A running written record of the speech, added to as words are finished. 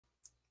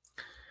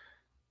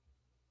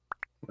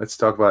let's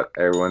talk about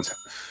everyone's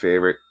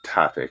favorite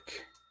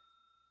topic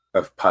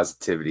of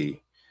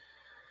positivity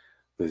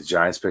that the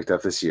Giants picked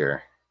up this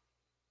year,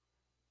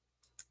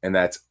 and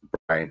that's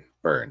Brian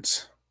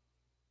Burns.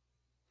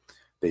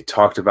 They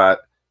talked about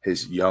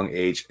his young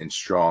age and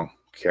strong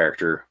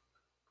character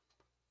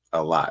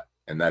a lot.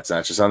 And that's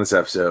not just on this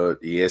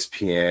episode.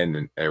 ESPN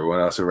and everyone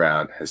else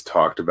around has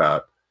talked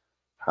about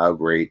how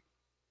great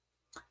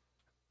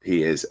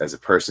he is as a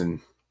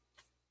person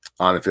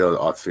on the field,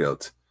 off the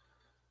field.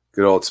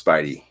 Good old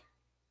Spidey.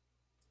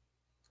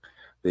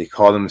 They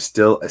called him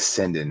still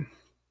ascending.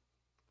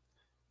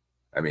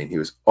 I mean, he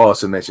was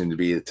also mentioned to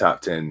be the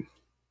top 10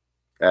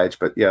 edge,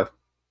 but yeah,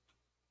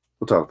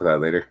 we'll talk about that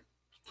later.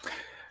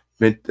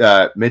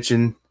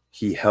 Mention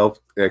he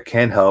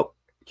can help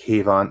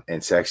Kayvon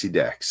and Sexy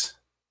Dex.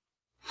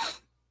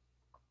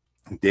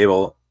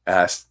 Daboll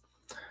asked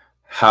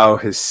how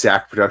his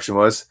sack production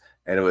was,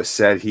 and it was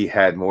said he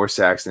had more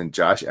sacks than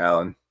Josh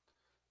Allen,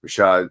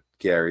 Rashan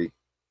Gary,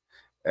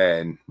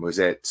 and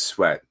Montez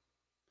Sweat.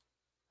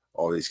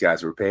 All these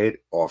guys were paid,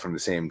 all from the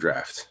same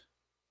draft.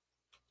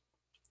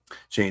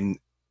 Schoen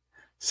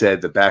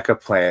said the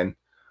backup plan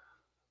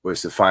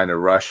was to find a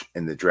rush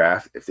in the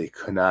draft if they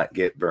could not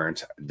get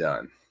Burns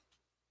done.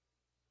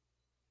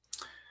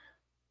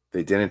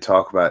 They didn't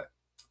talk about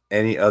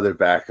any other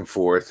back and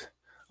forth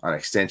on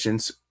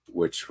extensions,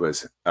 which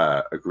was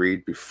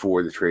agreed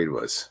before the trade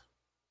was.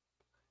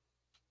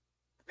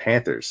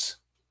 Panthers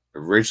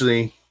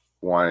originally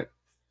wanted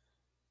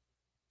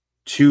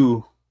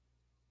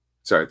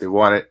they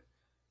wanted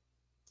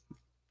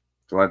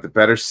the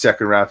better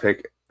second round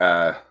pick,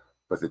 but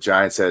the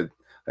Giants said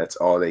that's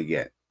all they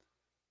get.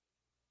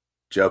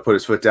 Joe put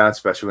his foot down,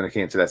 especially when it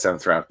came to that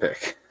 7th round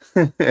pick.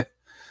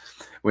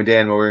 When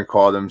Dan Morgan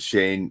called him,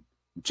 Shane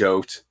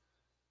joked,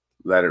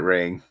 let it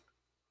ring.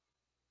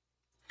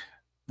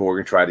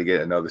 Morgan tried to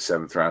get another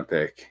 7th round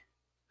pick.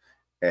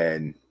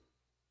 And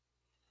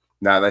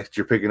now that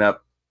you're picking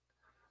up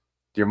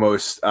your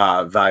most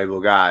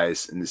valuable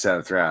guys in the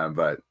 7th round,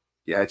 but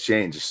yeah,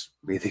 Shane just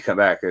made they come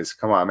back because,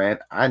 come on, man,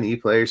 I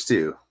need players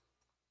too.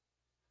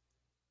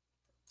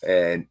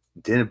 And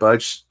didn't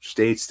budge,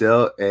 stayed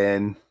still,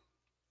 and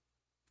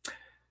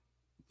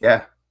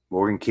yeah,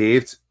 Morgan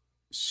caved.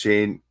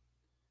 Shane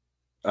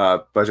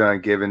budged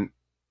on giving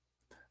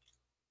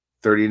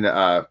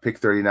pick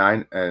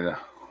 39 and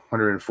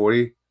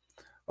 140,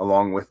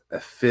 along with a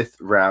 5th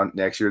round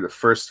next year, the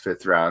first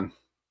 5th round.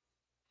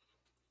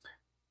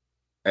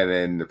 And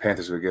then the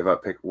Panthers would give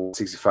up pick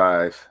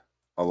 165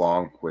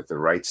 along with the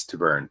rights to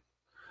burn,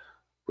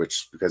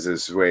 which, because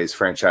of the way his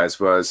franchise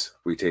was,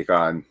 we take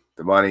on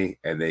the money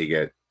and they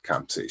get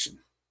compensation.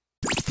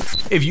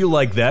 If you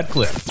like that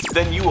clip,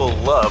 then you will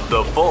love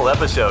the full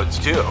episodes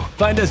too.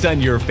 Find us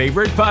on your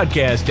favorite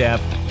podcast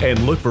app and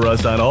look for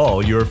us on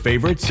all your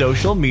favorite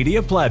social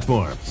media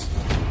platforms.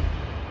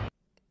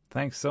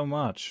 Thanks so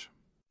much.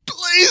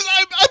 Please,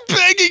 I'm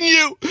begging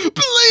you.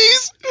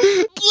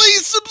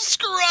 Please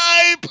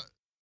subscribe.